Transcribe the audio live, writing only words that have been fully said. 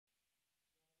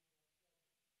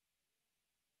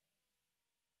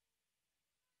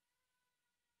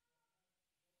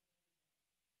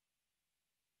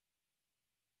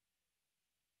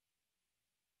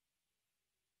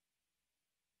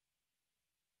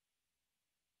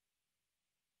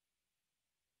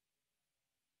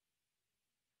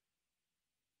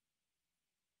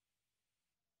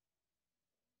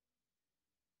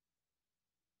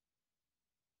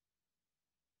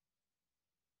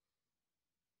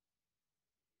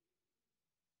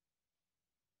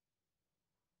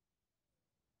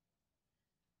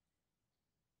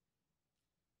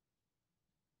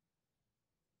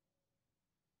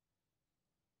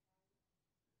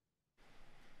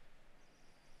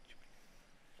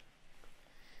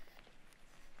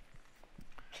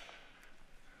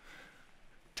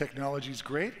Technology's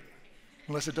great,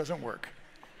 unless it doesn't work.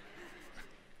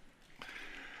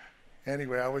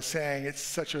 Anyway, I was saying it's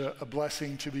such a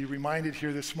blessing to be reminded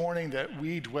here this morning that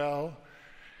we dwell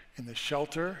in the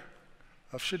shelter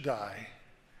of Shaddai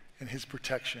and his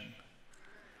protection.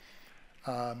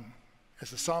 As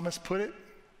the psalmist put it,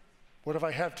 what if I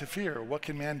have to fear? What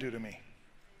can man do to me?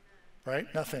 Right?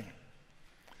 Nothing.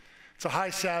 It's a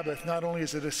high Sabbath. Not only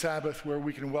is it a Sabbath where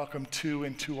we can welcome two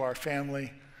into our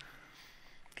family,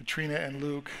 Katrina and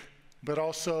Luke, but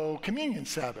also communion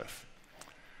Sabbath.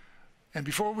 And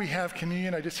before we have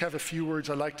communion, I just have a few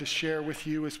words I'd like to share with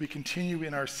you as we continue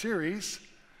in our series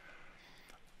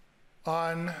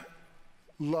on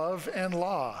love and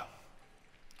law,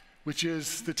 which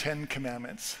is the 10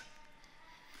 Commandments.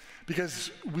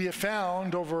 Because we have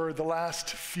found over the last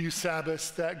few Sabbaths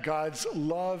that God's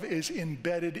love is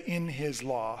embedded in his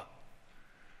law.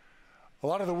 A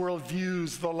lot of the world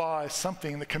views the law as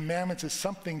something, the commandments as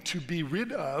something to be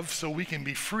rid of so we can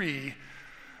be free.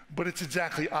 But it's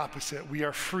exactly opposite. We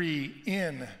are free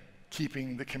in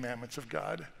keeping the commandments of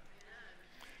God.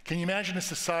 Can you imagine a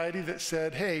society that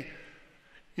said, hey,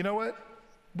 you know what?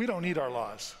 We don't need our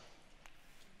laws.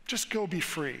 Just go be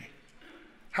free.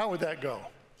 How would that go?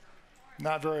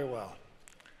 Not very well.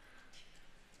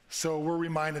 So we're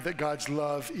reminded that God's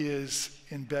love is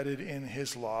embedded in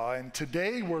his law. And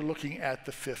today we're looking at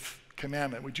the 5th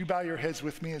commandment. Would you bow your heads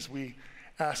with me as we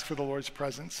ask for the Lord's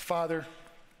presence? Father,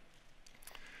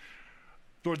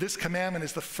 Lord, this commandment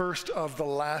is the first of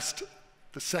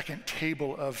the second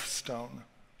table of stone.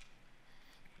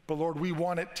 But Lord, we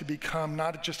want it to become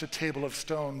not just a table of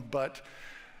stone, but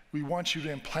we want you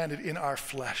to implant it in our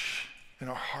flesh, in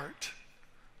our heart.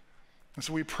 And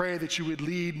so we pray that you would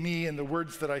lead me in the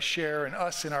words that I share and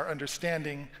us in our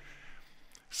understanding.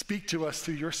 Speak to us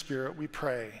through your Spirit, we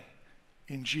pray.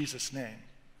 In Jesus' name,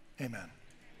 amen.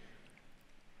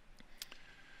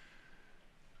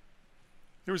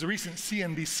 There was a recent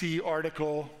CNBC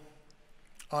article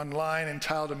online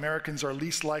entitled "Americans Are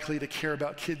Least Likely to Care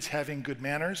About Kids Having Good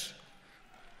Manners."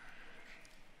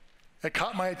 It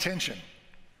caught my attention.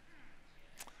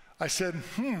 I said,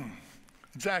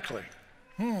 exactly.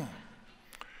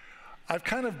 I've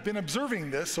kind of been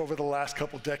observing this over the last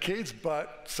couple decades,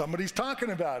 but somebody's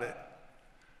talking about it.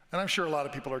 And I'm sure a lot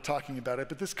of people are talking about it,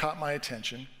 but this caught my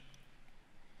attention.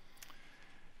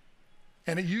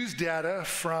 And it used data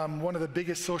from one of the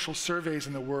biggest social surveys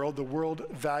in the world, the World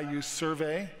Values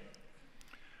Survey.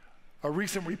 A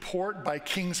recent report by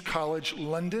King's College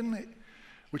London,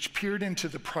 which peered into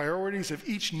the priorities of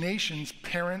each nation's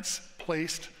parents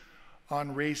placed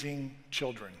on raising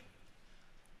children.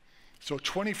 So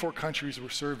 24 countries were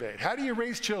surveyed. How do you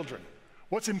raise children?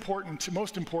 What's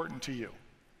most important to you?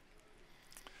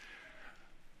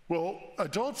 Well,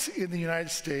 adults in the United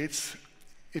States,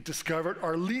 it discovered,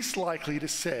 are least likely to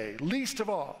say, least of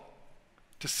all,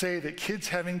 to say that kids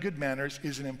having good manners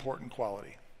is an important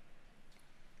quality.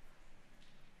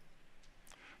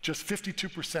 Just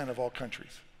 52% of all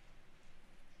countries.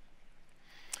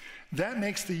 That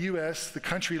makes the U.S. the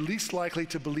country least likely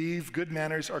to believe good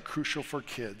manners are crucial for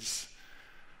kids.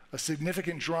 A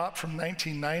significant drop from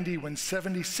 1990, when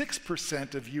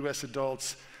 76% of U.S.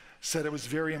 adults said it was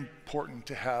very important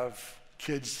to have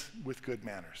kids with good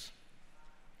manners.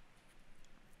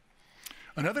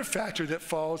 Another factor that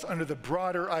falls under the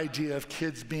broader idea of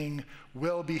kids being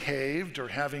well-behaved or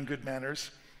having good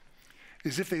manners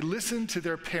is if they listen to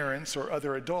their parents or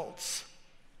other adults.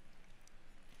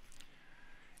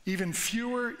 Even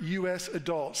fewer U.S.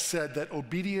 adults said that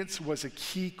obedience was a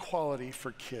key quality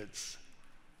for kids.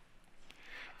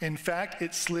 In fact,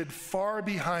 it slid far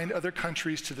behind other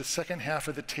countries to the second half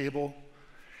of the table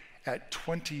at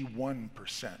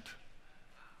 21%.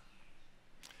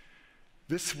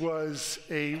 This was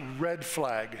a red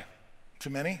flag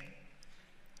to many.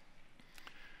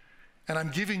 And I'm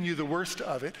giving you the worst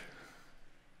of it.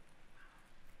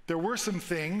 There were some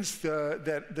things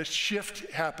that the shift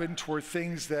happened toward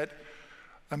things that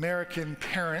American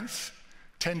parents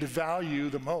tend to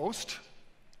value the most.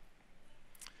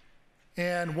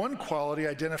 And one quality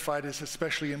identified as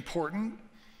especially important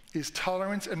is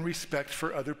tolerance and respect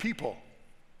for other people.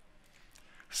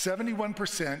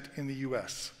 71% in the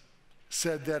US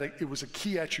said that it was a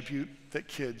key attribute that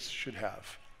kids should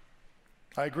have.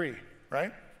 I agree,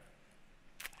 right?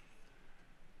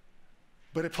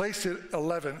 But it placed it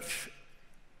 11th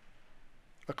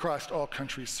across all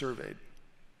countries surveyed.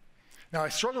 Now, I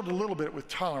struggled a little bit with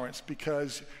tolerance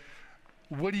because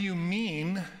what do you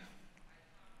mean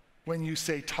when you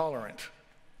say tolerant,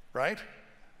 right?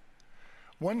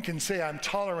 One can say I'm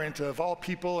tolerant of all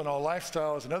people and all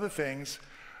lifestyles and other things,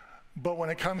 but when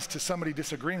it comes to somebody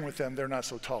disagreeing with them, they're not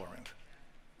so tolerant.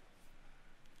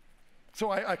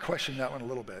 So I question that one a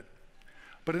little bit.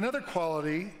 But another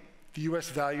quality the U.S.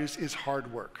 values is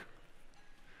hard work,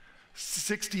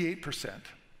 68%,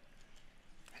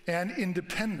 and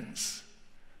independence,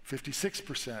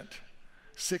 56%,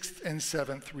 6th and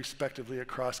 7th, respectively,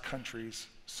 across countries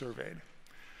surveyed.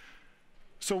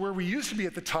 So where we used to be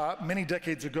at the top many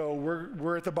decades ago,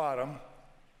 we're at the bottom.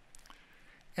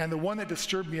 And the one that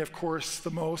disturbed me, of course, the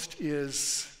most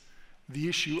is the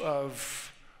issue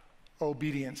of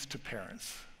obedience to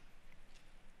parents.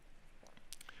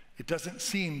 It doesn't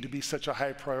seem to be such a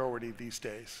high priority these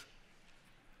days.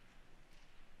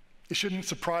 It shouldn't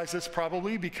surprise us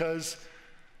probably because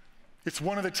it's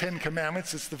one of the 10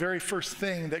 commandments. It's the very first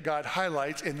thing that God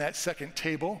highlights in that second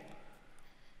table.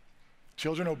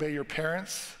 Children, obey your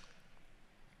parents.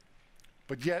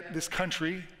 But yet this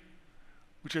country,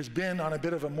 which has been on a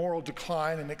bit of a moral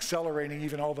decline and accelerating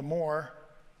even all the more,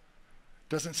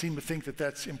 doesn't seem to think that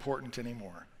that's important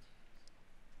anymore.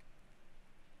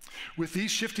 With these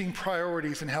shifting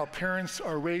priorities and how parents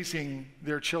are raising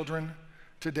their children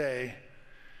today,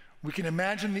 we can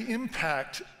imagine the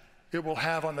impact it will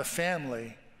have on the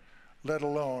family, let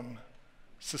alone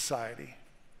society.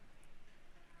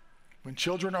 When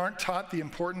children aren't taught the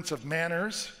importance of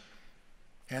manners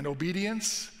and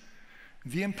obedience,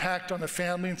 the impact on the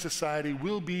family and society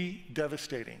will be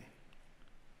devastating.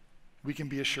 We can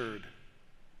be assured.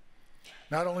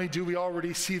 Not only do we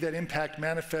already see that impact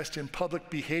manifest in public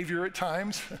behavior at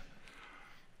times,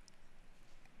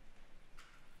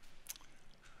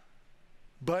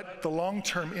 but the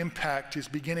long-term impact is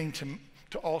beginning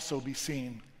to also be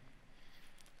seen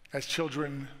as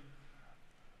children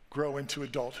grow into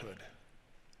adulthood.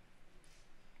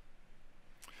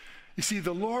 You see,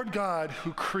 the Lord God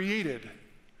who created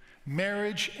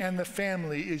marriage and the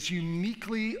family is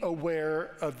uniquely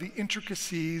aware of the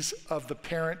intricacies of the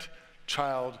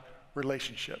parent-child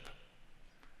relationship.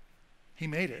 He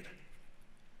made it.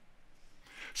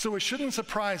 So it shouldn't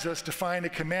surprise us to find a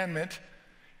commandment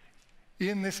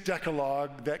in this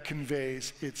Decalogue that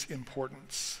conveys its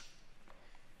importance.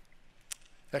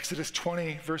 Exodus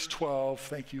 20, verse 12.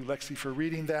 Thank you, Lexi, for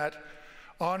reading that.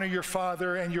 Honor your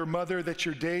father and your mother, that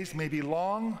your days may be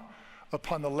long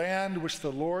upon the land which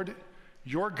the Lord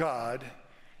your God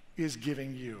is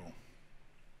giving you.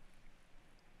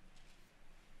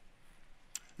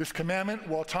 This commandment,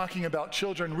 while talking about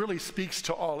children, really speaks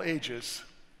to all ages.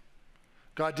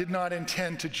 God did not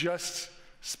intend to just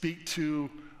speak to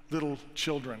little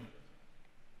children.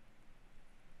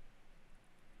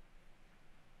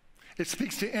 It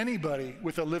speaks to anybody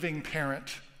with a living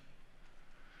parent.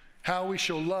 How we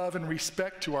show love and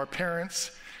respect to our parents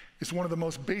is one of the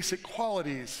most basic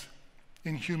qualities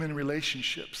in human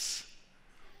relationships.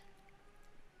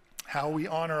 How we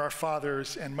honor our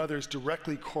fathers and mothers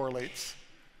directly correlates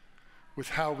with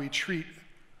how we treat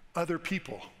other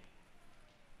people,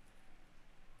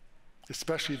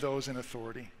 especially those in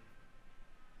authority.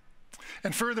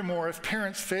 And furthermore, if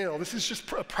parents fail, this is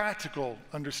just a practical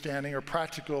understanding or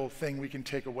practical thing we can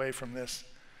take away from this.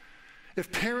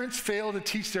 If parents fail to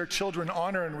teach their children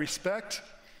honor and respect,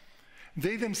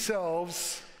 they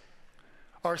themselves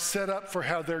are set up for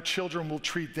how their children will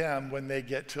treat them when they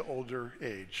get to older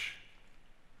age.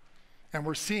 And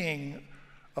we're seeing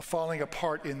a falling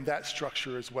apart in that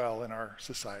structure as well in our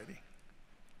society.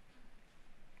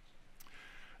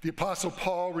 The Apostle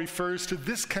Paul refers to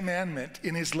this commandment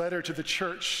in his letter to the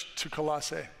church to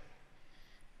Colossae.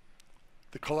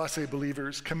 The Colossae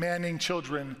believers, commanding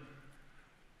children,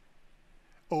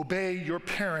 obey your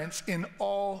parents in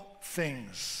all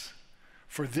things,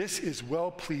 for this is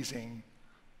well-pleasing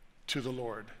to the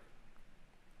Lord.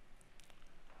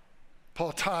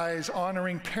 Paul ties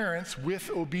honoring parents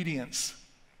with obedience.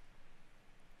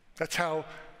 That's how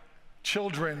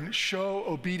children show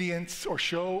obedience or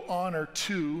show honor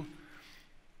to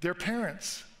their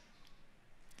parents.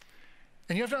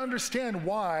 And you have to understand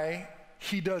why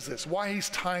he does this, why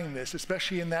he's tying this,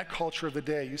 especially in that culture of the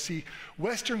day. You see,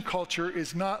 Western culture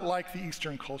is not like the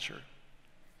Eastern culture.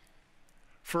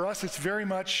 For us, it's very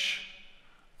much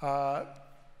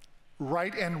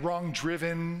right and wrong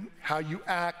driven, how you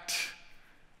act,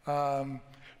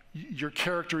 your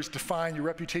character is defined, your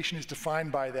reputation is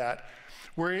defined by that.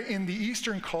 Where in the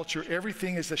Eastern culture,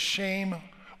 everything is a shame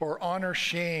or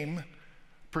honor-shame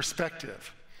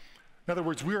perspective. In other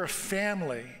words, we're a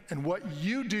family, and what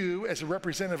you do as a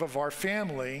representative of our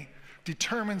family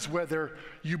determines whether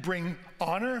you bring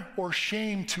honor or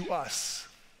shame to us.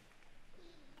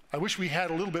 I wish we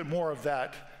had a little bit more of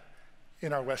that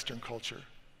in our Western culture.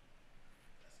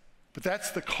 But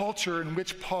that's the culture in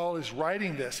which Paul is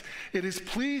writing this. It is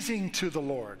pleasing to the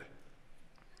Lord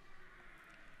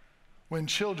when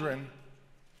children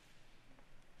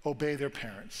obey their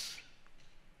parents.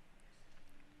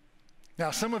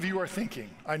 Now, some of you are thinking,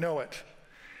 I know it,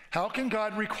 how can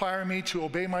God require me to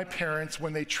obey my parents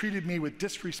when they treated me with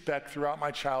disrespect throughout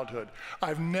my childhood?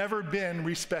 I've never been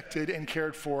respected and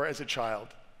cared for as a child.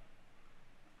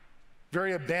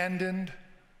 Very abandoned,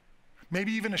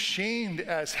 maybe even ashamed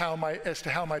as to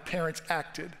how my parents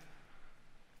acted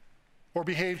or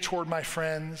behaved toward my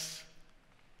friends.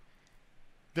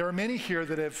 There are many here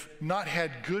that have not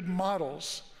had good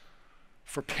models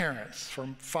for parents, for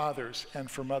fathers, and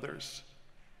for mothers.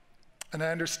 And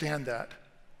I understand that.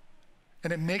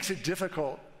 And it makes it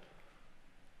difficult.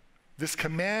 This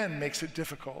command makes it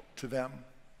difficult to them.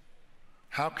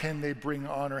 How can they bring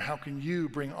honor? How can you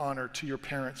bring honor to your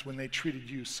parents when they treated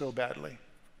you so badly?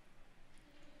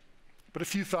 But a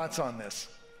few thoughts on this.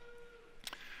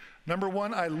 Number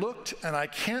one, I looked and I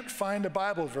can't find a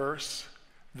Bible verse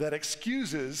that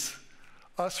excuses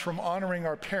us from honoring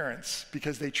our parents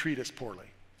because they treat us poorly.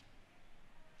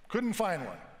 Couldn't find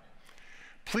one.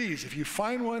 Please, if you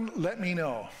find one, let me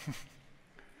know.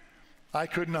 I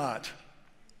could not.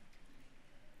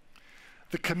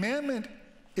 The commandment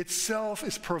itself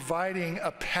is providing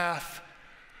a path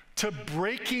to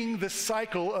breaking the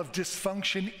cycle of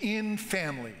dysfunction in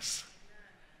families.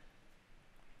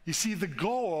 You see, the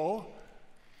goal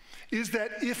is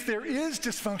that if there is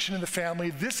dysfunction in the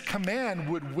family, this command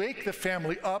would wake the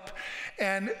family up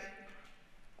and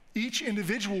each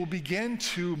individual will begin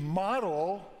to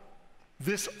model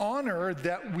this honor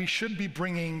that we should be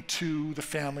bringing to the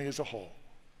family as a whole.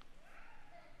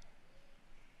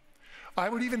 I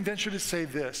would even venture to say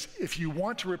this: if you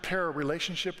want to repair a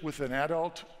relationship with an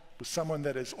adult, with someone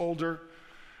that is older,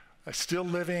 still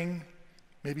living,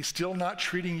 maybe still not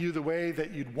treating you the way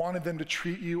that you'd wanted them to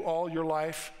treat you all your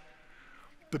life,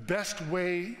 the best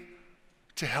way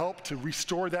to help to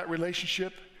restore that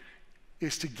relationship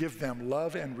is to give them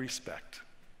love and respect.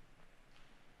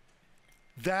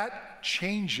 That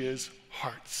changes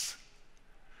hearts.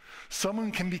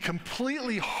 Someone can be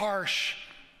completely harsh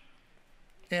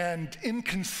and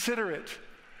inconsiderate,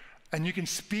 and you can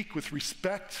speak with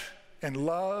respect and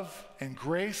love and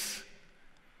grace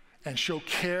and show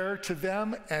care to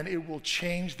them, and it will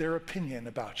change their opinion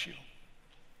about you.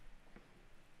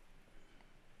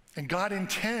 And God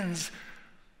intends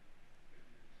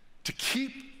to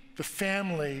keep the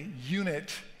family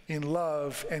unit in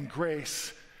love and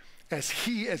grace as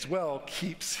he as well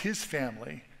keeps his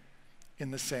family in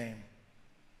the same.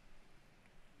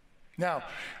 Now,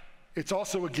 it's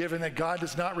also a given that God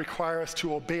does not require us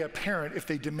to obey a parent if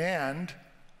they demand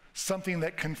something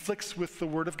that conflicts with the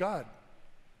Word of God.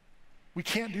 We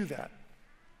can't do that.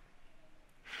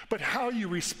 But how you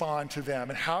respond to them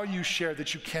and how you share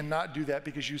that you cannot do that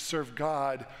because you serve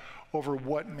God over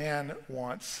what man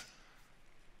wants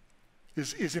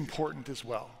is important as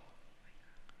well.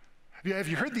 Have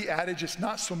you heard the adage, it's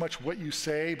not so much what you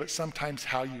say, but sometimes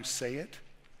how you say it,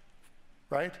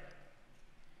 right?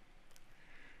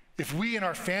 If we in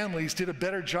our families did a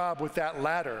better job with that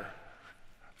ladder,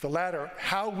 the ladder,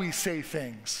 how we say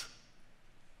things,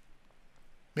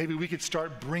 maybe we could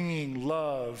start bringing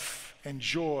love and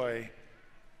joy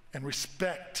and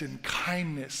respect and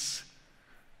kindness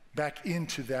back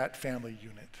into that family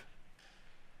unit.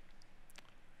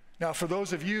 Now, for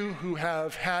those of you who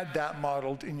have had that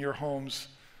modeled in your homes,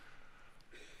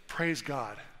 praise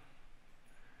God.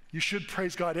 You should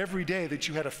praise God every day that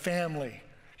you had a family,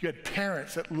 you had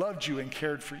parents that loved you and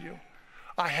cared for you.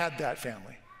 I had that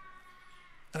family.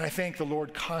 And I thank the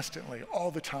Lord constantly, all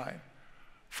the time,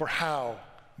 for how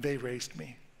they raised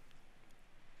me.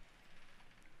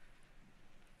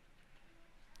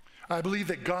 I believe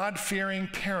that God-fearing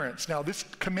parents, now this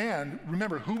command,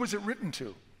 remember, who was it written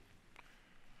to?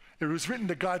 It was written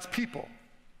to God's people.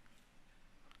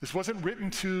 This wasn't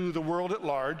written to the world at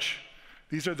large.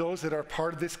 These are those that are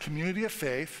part of this community of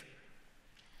faith.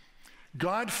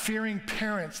 God-fearing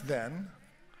parents, then,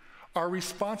 are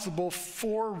responsible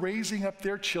for raising up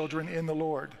their children in the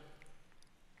Lord.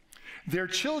 Their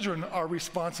children are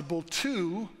responsible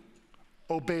to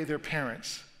obey their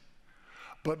parents,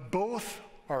 but both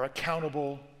are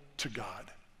accountable to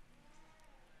God.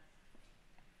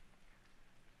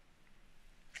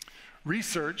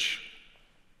 Research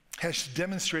has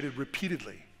demonstrated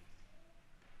repeatedly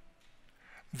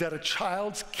that a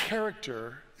child's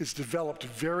character is developed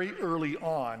very early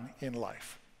on in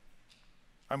life.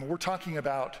 I mean, we're talking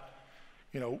about,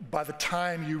 by the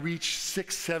time you reach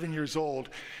 6, 7 years old,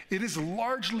 it is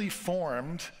largely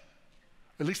formed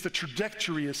at least the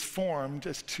trajectory is formed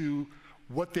as to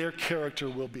what their character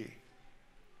will be.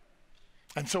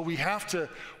 And so we have to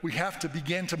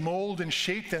begin to mold and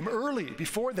shape them early,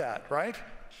 before that, right?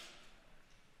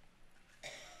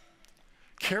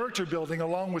 Character building,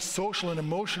 along with social and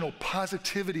emotional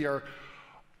positivity,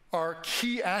 are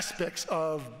key aspects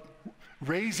of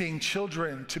raising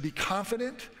children to be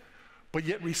confident, but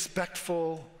yet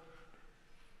respectful,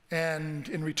 and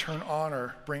in return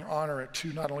bring honor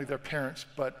to not only their parents,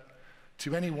 but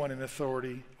to anyone in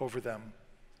authority over them.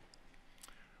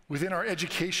 Within our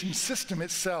education system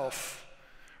itself,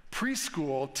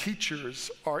 preschool teachers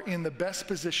are in the best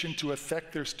position to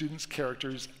affect their students'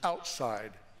 characters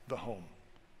outside the home.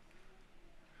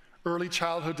 Early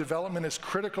childhood development is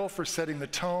critical for setting the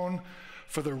tone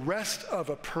for the rest of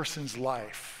a person's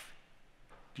life.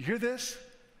 Do you hear this?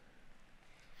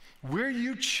 Where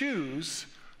you choose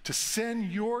to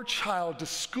send your child to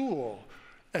school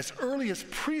as early as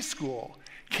preschool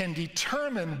can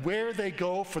determine where they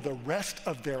go for the rest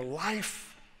of their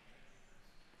life.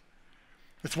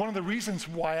 It's one of the reasons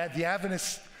why the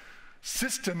Adventist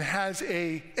system has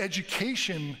an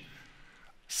education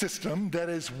system that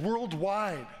is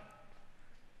worldwide.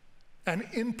 And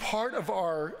in part of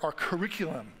our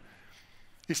curriculum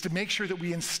is to make sure that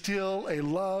we instill a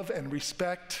love and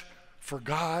respect for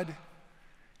God,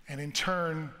 and in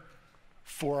turn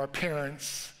for our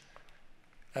parents,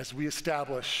 as we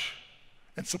establish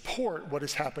and support what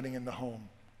is happening in the home.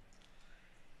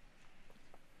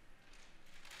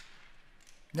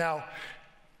 Now,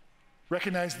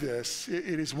 recognize this.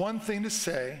 It is one thing to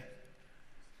say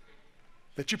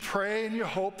that you pray and you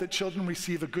hope that children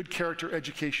receive a good character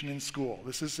education in school.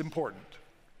 This is important.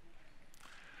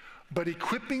 But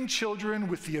equipping children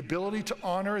with the ability to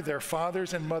honor their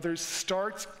fathers and mothers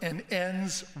starts and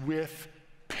ends with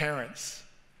parents.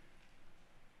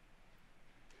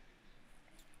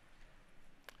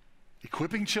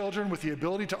 Equipping children with the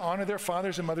ability to honor their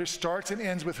fathers and mothers starts and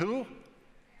ends with who?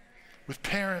 With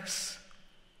parents.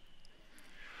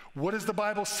 What does the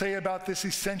Bible say about this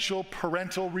essential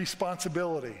parental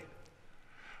responsibility?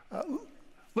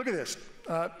 Look at this.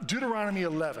 Deuteronomy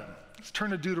 11. Let's turn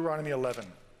to Deuteronomy 11.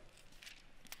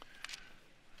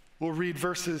 We'll read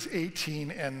verses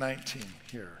 18 and 19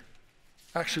 here.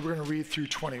 Actually, we're going to read through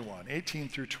 21, 18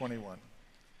 through 21.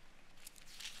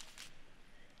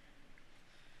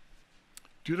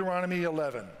 Deuteronomy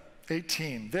 11,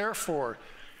 18. Therefore,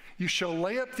 you shall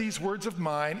lay up these words of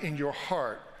mine in your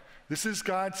heart. This is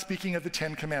God speaking of the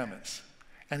Ten Commandments.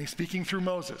 And he's speaking through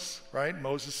Moses, right?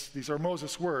 Moses, these are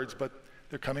Moses' words, but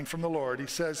they're coming from the Lord. He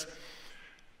says,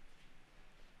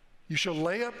 you shall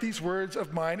lay up these words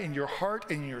of mine in your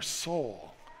heart and in your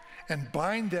soul, and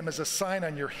bind them as a sign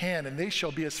on your hand, and they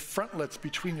shall be as frontlets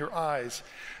between your eyes.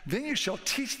 Then you shall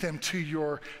teach them to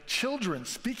your children,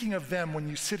 speaking of them when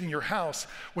you sit in your house,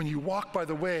 when you walk by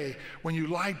the way, when you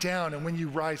lie down, and when you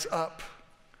rise up.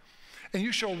 And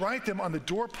you shall write them on the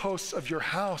doorposts of your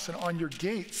house and on your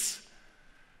gates.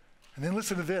 And then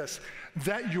listen to this,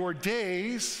 that your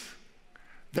days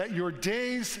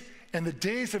and the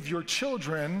days of your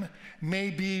children may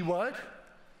be what?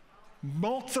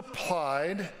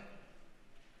 Multiplied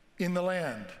in the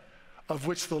land, of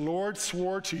which the Lord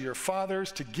swore to your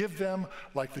fathers to give them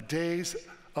like the days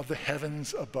of the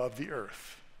heavens above the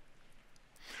earth.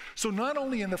 So not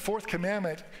only in the fourth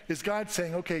commandment is God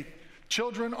saying, okay,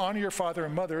 children, honor your father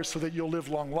and mother so that you'll live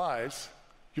long lives,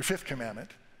 your fifth commandment.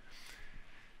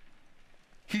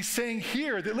 He's saying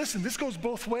here that, listen, this goes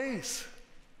both ways.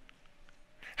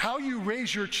 How you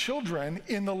raise your children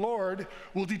in the Lord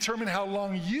will determine how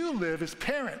long you live as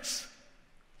parents.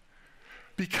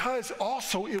 Because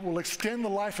also it will extend the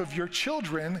life of your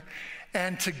children,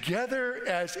 and together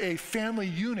as a family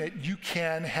unit, you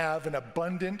can have an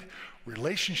abundant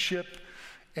relationship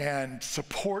and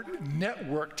support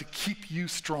network to keep you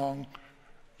strong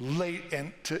late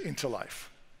into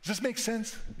life. Does this make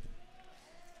sense?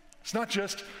 It's not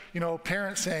just,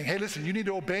 parents saying, hey, listen, you need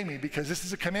to obey me because this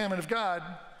is a commandment of God.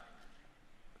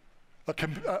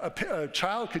 A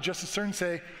child could just as certain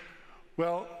say,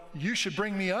 well, you should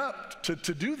bring me up to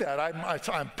do that.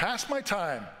 I'm past my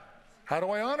time. How do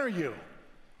I honor you?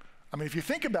 I mean, if you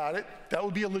think about it, that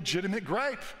would be a legitimate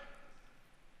gripe.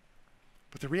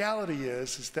 But the reality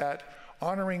is that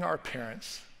honoring our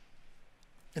parents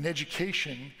and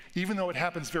education, even though it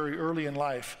happens very early in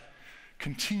life,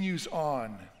 continues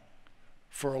on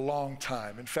for a long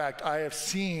time. In fact, I have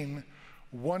seen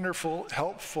wonderful,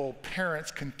 helpful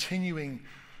parents continuing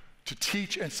to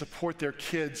teach and support their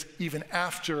kids even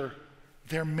after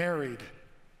they're married,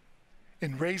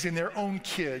 in raising their own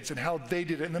kids and how they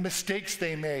did it and the mistakes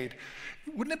they made,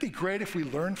 Wouldn't it be great if we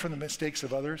learned from the mistakes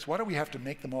of others? Why do we have to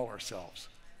make them all ourselves?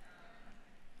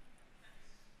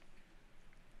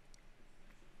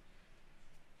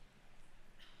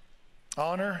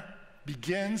 Honor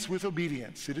begins with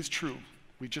obedience. It is true.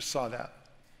 We just saw that.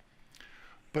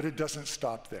 But it doesn't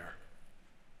stop there.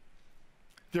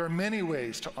 There are many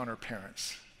ways to honor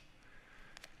parents.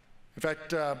 In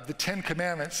fact, the Ten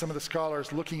Commandments, some of the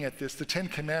scholars looking at this, the Ten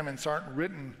Commandments aren't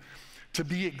written to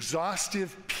be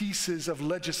exhaustive pieces of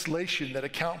legislation that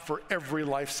account for every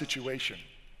life situation.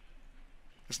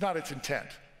 It's not its intent.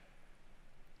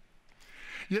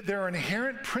 Yet there are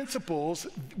inherent principles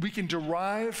we can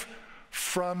derive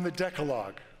from the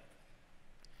Decalogue.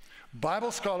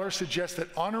 Bible scholars suggest that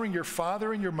honoring your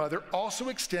father and your mother also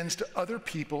extends to other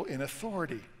people in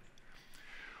authority.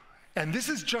 And this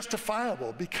is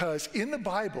justifiable because in the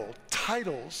Bible,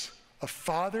 titles of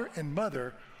father and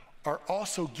mother are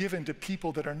also given to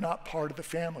people that are not part of the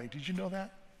family. Did you know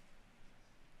that?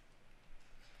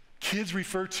 Kids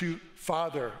refer to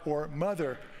father or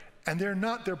mother, and they're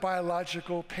not their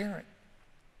biological parent.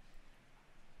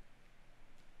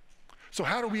 So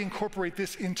how do we incorporate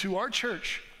this into our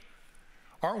church?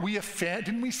 Aren't we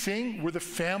didn't we sing, we're the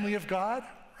family of God,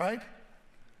 right?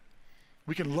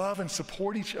 We can love and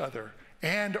support each other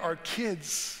and our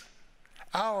kids,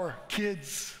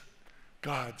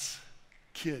 God's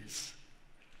kids,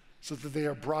 so that they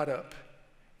are brought up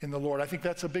in the Lord. I think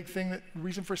that's a big thing,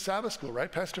 reason for Sabbath school,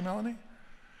 right, Pastor Melanie?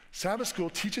 Sabbath school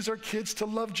teaches our kids to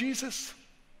love Jesus.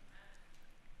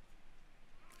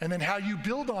 And then how you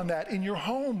build on that in your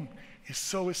home is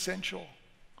so essential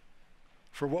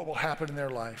for what will happen in their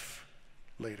life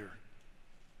later.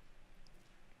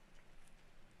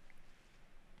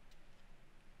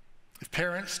 If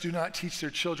parents do not teach their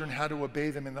children how to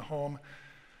obey them in the home,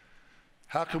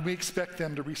 how can we expect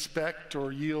them to respect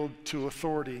or yield to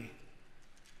authority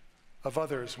of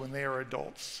others when they are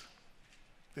adults?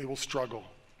 They will struggle.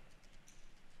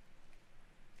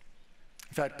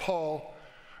 In fact, Paul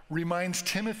reminds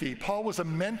Timothy. Paul was a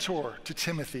mentor to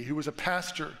Timothy, who was a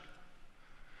pastor,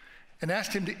 and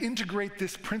asked him to integrate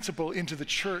this principle into the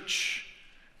church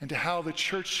and to how the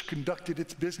church conducted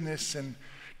its business and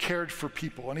cared for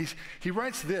people. And he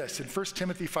writes this in 1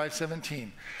 Timothy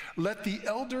 5:17, "Let the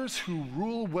elders who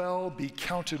rule well be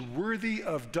counted worthy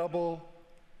of double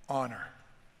honor,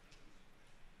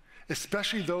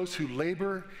 especially those who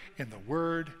labor in the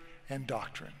word and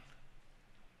doctrine."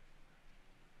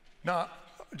 Now,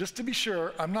 just to be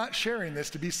sure, I'm not sharing this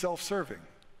to be self-serving.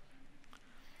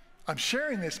 I'm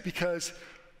sharing this because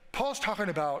Paul's talking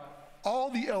about all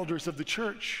the elders of the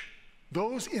church,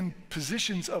 those in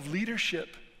positions of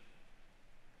leadership,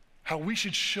 how we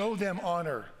should show them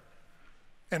honor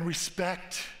and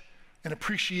respect and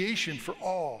appreciation for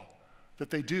all that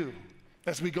they do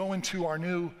as we go into our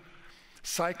new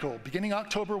cycle beginning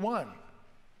October 1.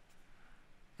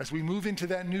 As we move into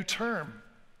that new term,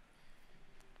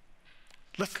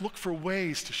 let's look for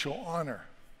ways to show honor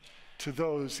to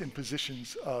those in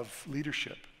positions of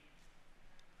leadership.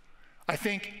 I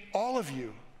think all of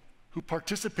you who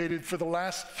participated for the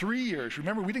last 3 years,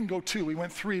 remember we didn't go 2, we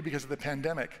went 3 because of the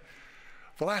pandemic.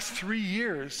 The last 3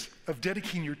 years of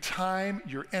dedicating your time,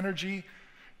 your energy,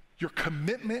 your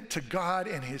commitment to God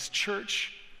and His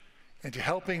church, and to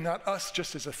helping not us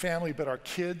just as a family, but our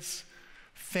kids,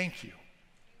 thank you.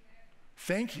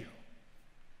 Thank you.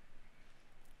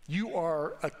 You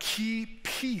are a key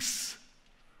piece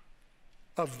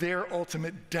of their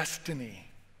ultimate destiny.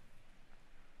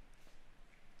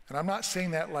 And I'm not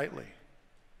saying that lightly.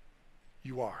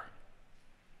 You are.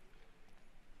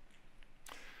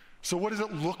 So what does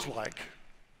it look like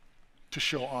to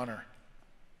show honor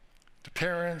to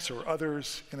parents or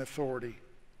others in authority?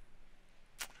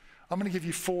 I'm going to give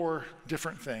you 4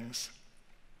 different things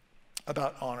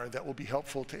about honor that will be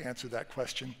helpful to answer that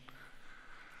question.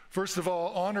 First of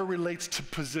all, honor relates to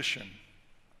position,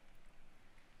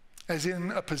 as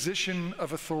in a position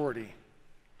of authority.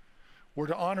 We're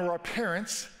to honor our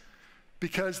parents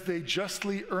because they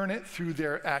justly earn it through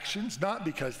their actions, not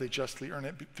because they justly earn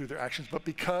it through their actions, but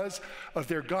because of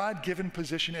their God-given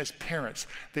position as parents.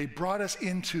 They brought us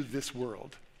into this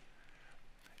world.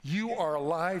 You are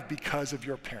alive because of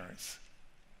your parents.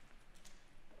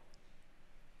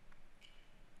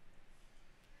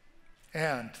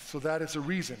 And so that is a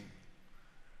reason.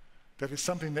 That is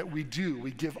something that we do.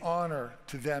 We give honor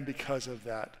to them because of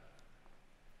that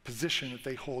position that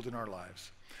they hold in our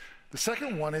lives. The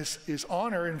second one is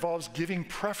honor involves giving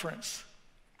preference.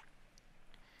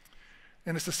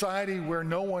 In a society where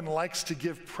no one likes to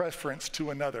give preference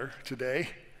to another today,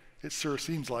 it sure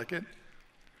seems like it,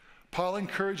 Paul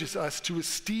encourages us to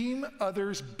esteem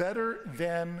others better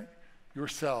than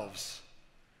yourselves,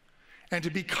 and to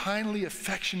be kindly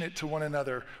affectionate to one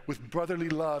another with brotherly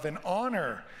love and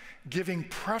honor, giving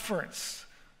preference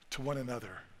to one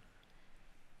another.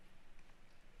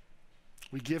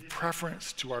 We give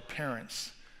preference to our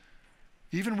parents,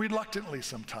 even reluctantly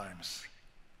sometimes,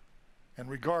 and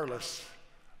regardless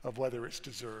of whether it's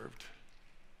deserved.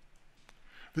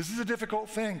 This is a difficult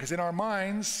thing because in our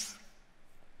minds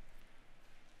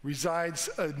resides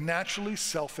a naturally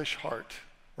selfish heart,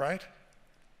 right?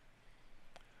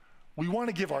 We want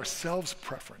to give ourselves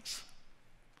preference.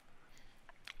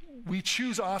 We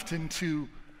choose often to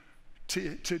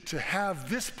have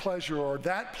this pleasure or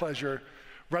that pleasure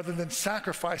rather than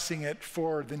sacrificing it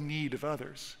for the need of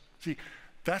others. See,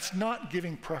 that's not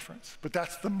giving preference, but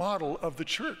that's the model of the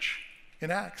church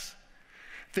in Acts.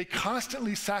 They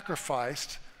constantly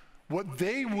sacrificed what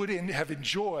they would have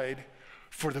enjoyed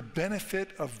for the benefit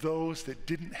of those that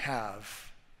didn't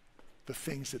have the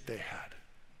things that they had.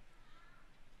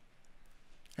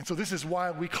 And so this is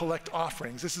why we collect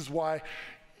offerings. This is why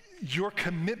your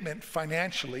commitment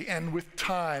financially and with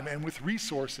time and with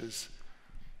resources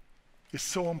is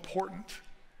so important.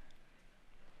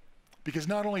 Because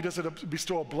not only does it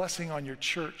bestow a blessing on your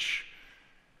church,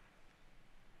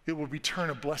 it will return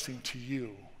a blessing to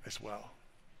you as well.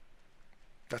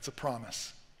 That's a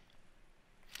promise.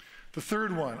 The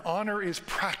third one, honor is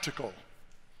practical.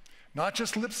 Not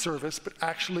just lip service, but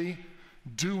actually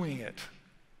doing it.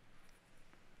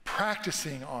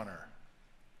 Practicing honor.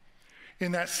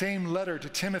 In that same letter to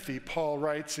Timothy, Paul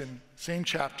writes in same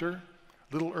chapter,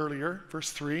 a little earlier,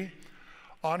 verse 3,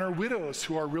 honor widows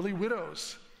who are really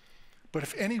widows. But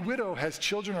if any widow has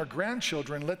children or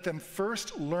grandchildren, let them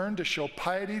first learn to show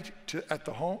piety at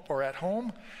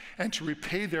home and to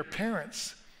repay their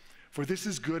parents, for this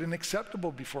is good and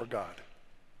acceptable before God.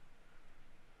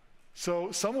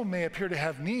 So someone may appear to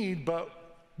have need, but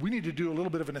we need to do a little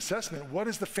bit of an assessment. What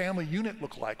does the family unit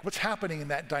look like? What's happening in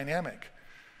that dynamic?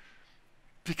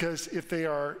 Because if they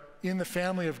are in the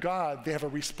family of God, they have a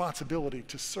responsibility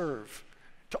to serve,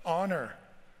 to honor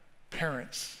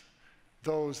parents,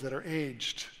 those that are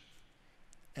aged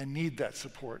and need that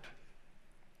support.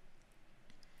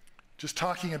 Just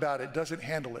talking about it doesn't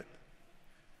handle it.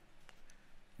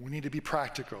 We need to be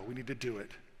practical. We need to do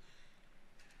it.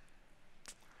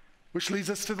 Which leads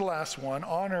us to the last one.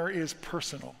 Honor is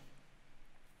personal.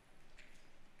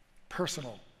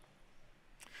 Personal.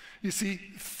 You see,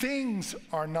 things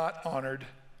are not honored,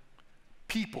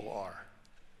 people are.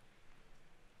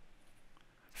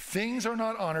 Things are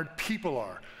not honored, people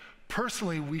are.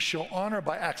 Personally, we show honor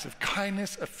by acts of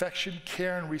kindness, affection,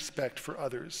 care, and respect for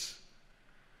others.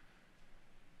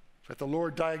 But the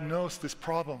Lord diagnosed this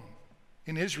problem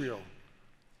in Israel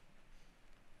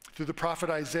through the prophet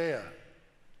Isaiah,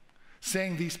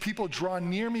 saying, these people draw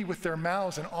near me with their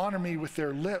mouths and honor me with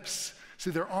their lips. See,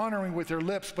 they're honoring with their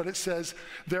lips, but it says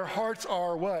their hearts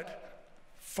are what?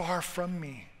 Far from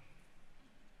me.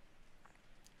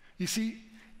 You see,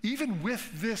 even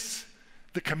with this,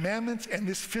 the commandments and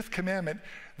this fifth commandment,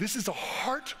 this is a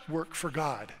heart work for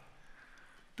God.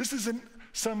 This isn't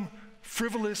some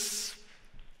frivolous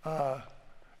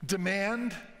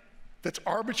demand that's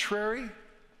arbitrary.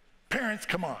 Parents,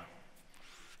 come on.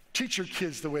 Teach your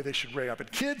kids the way they should raise up.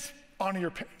 And kids, honor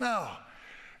your parents. No.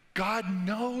 God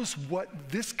knows what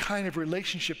this kind of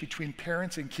relationship between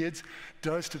parents and kids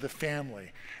does to the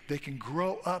family. They can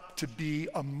grow up to be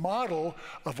a model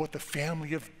of what the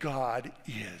family of God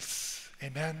is.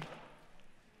 Amen?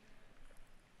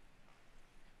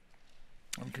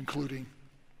 I'm concluding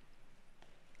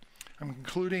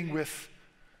with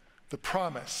the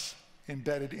promise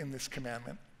embedded in this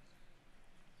commandment.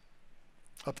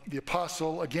 The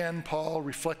apostle, again, Paul,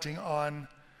 reflecting on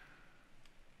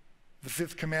the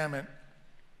fifth commandment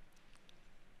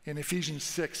in Ephesians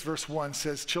 6, verse 1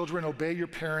 says, children, obey your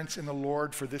parents in the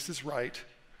Lord, for this is right.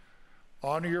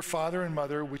 Honor your father and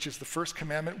mother, which is the first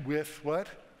commandment with what?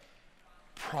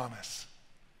 Promise.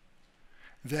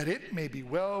 That it may be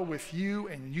well with you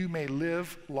and you may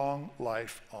live long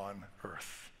life on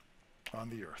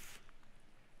the earth.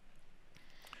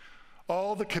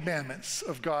 All the commandments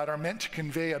of God are meant to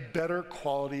convey a better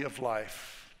quality of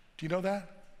life. Do you know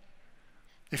that?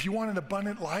 If you want an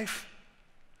abundant life,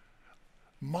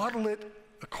 model it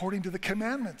according to the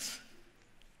commandments.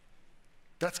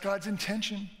 That's God's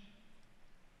intention.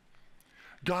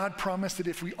 God promised that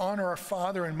if we honor our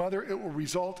father and mother, it will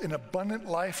result in abundant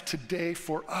life today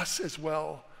for us as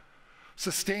well,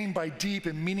 sustained by deep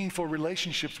and meaningful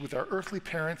relationships with our earthly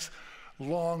parents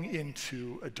long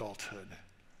into adulthood.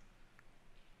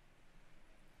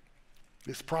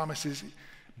 This promise is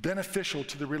beneficial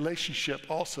to the relationship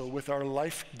also with our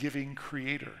life-giving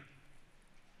Creator.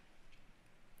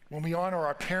 When we honor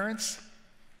our parents,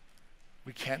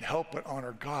 we can't help but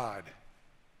honor God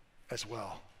as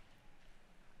well.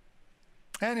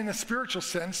 And in a spiritual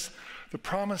sense, the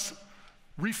promise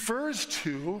refers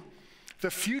to the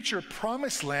future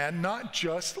promised land, not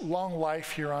just long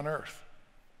life here on earth.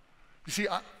 You see,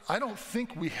 I don't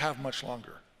think we have much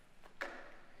longer.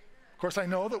 Of course, I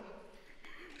know that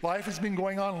life has been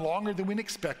going on longer than we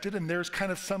expected, and there's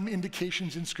kind of some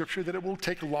indications in Scripture that it will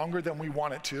take longer than we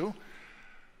want it to.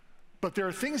 But there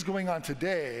are things going on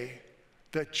today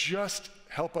that just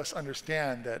help us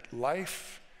understand that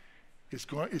life is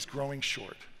growing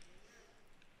short.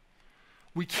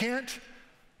 We can't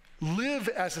live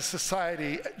as a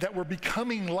society that we're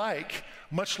becoming like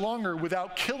much longer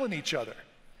without killing each other.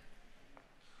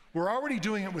 We're already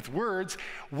doing it with words.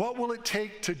 What will it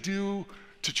take to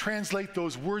translate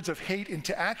those words of hate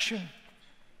into action?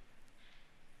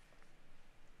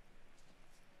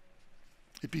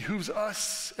 It behooves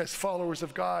us as followers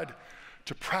of God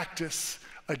to practice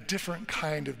a different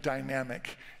kind of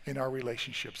dynamic in our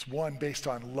relationships, one based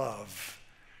on love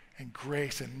and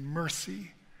grace and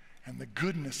mercy and the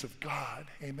goodness of God.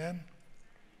 Amen?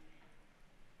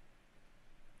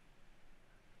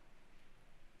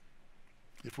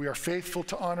 If we are faithful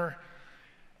to honor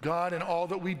God in all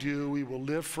that we do, we will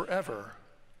live forever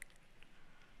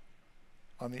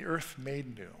on the earth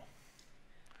made new.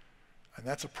 And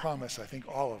that's a promise I think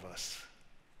all of us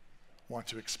want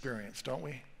to experience, don't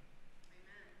we?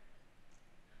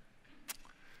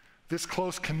 This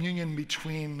close communion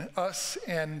between us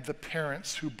and the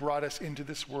parents who brought us into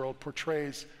this world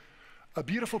portrays a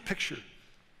beautiful picture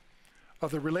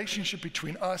of the relationship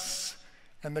between us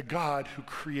and the God who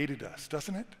created us,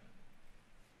 doesn't it?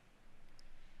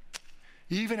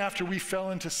 Even after we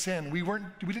fell into sin, we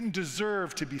didn't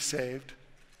deserve to be saved,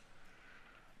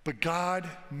 but God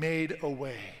made a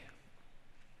way.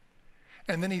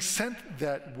 And then he sent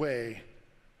that way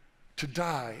to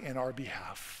die in our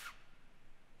behalf.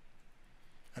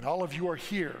 And all of you are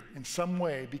here in some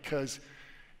way because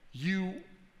you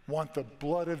want the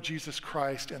blood of Jesus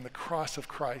Christ and the cross of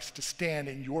Christ to stand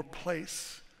in your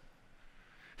place.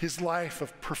 His life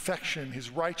of perfection, his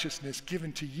righteousness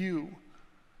given to you,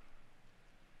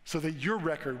 so that your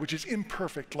record, which is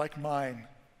imperfect like mine,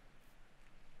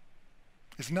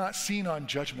 is not seen on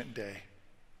Judgment Day,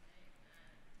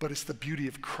 but it's the beauty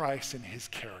of Christ and his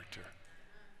character.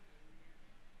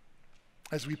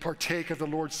 As we partake of the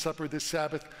Lord's Supper this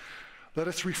Sabbath, let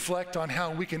us reflect on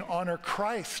how we can honor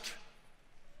Christ,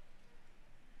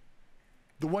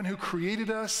 the one who created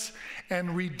us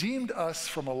and redeemed us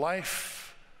from a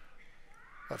life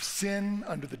of sin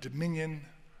under the dominion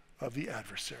of the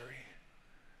adversary,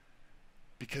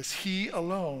 because he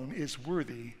alone is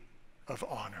worthy of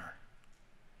honor.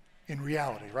 In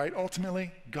reality, right?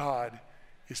 Ultimately, God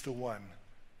is the one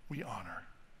we honor.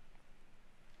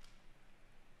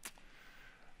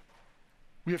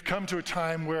 We have come to a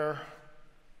time where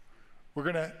we're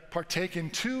going to partake in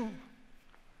two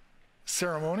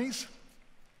ceremonies.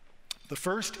 The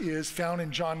first is found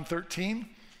in John 13,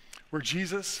 where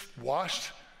Jesus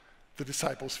washed the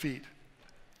disciples' feet.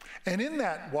 And in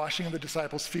that washing of the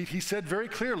disciples' feet, he said very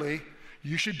clearly,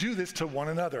 you should do this to one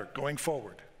another going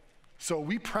forward. So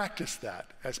we practice that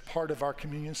as part of our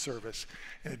communion service.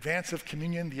 In advance of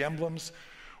communion, the emblems,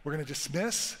 we're going to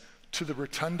dismiss to the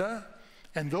rotunda.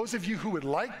 And those of you who would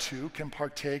like to can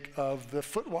partake of the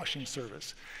foot washing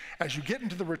service. As you get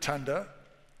into the rotunda,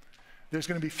 there's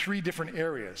going to be 3 different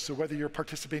areas. So whether you're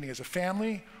participating as a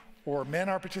family, or men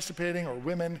are participating, or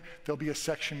women, there'll be a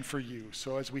section for you.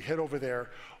 So as we head over there,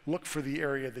 look for the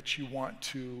area that you want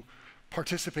to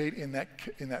participate in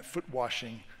that foot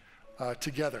washing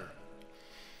together.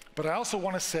 But I also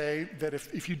want to say that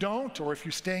if you don't, or if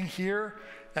you're staying here,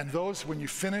 and those, when you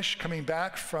finish coming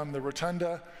back from the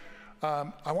rotunda,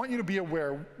 I want you to be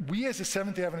aware, we as a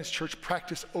Seventh-day Adventist Church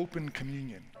practice open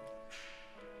communion.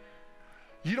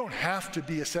 You don't have to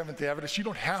be a Seventh-day Adventist. You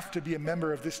don't have to be a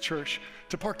member of this church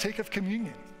to partake of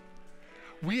communion.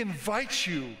 We invite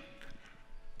you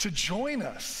to join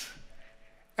us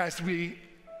as we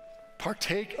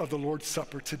partake of the Lord's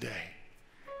Supper today.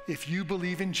 If you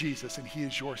believe in Jesus and he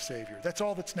is your Savior, that's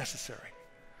all that's necessary.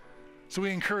 So we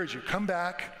encourage you, come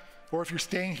back, or if you're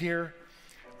staying here,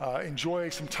 enjoy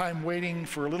some time waiting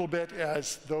for a little bit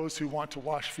as those who want to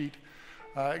wash feet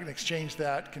can exchange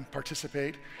that, can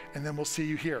participate, and then we'll see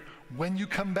you here. When you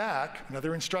come back,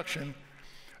 another instruction,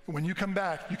 when you come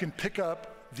back, you can pick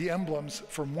up the emblems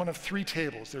from one of 3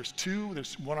 tables. There's 2,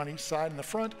 there's one on each side in the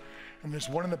front, and there's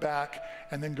one in the back,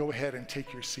 and then go ahead and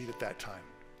take your seat at that time.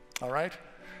 All right?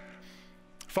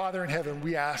 Father in heaven,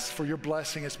 we ask for your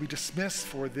blessing as we dismiss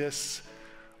for this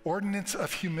ordinance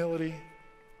of humility.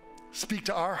 Speak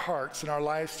to our hearts and our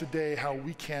lives today how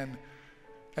we can,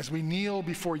 as we kneel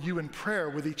before you in prayer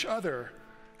with each other,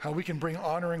 how we can bring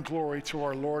honor and glory to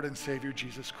our Lord and Savior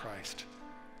Jesus Christ.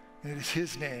 And it is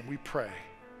his name we pray.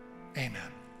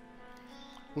 Amen.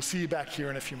 We'll see you back here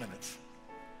in a few minutes.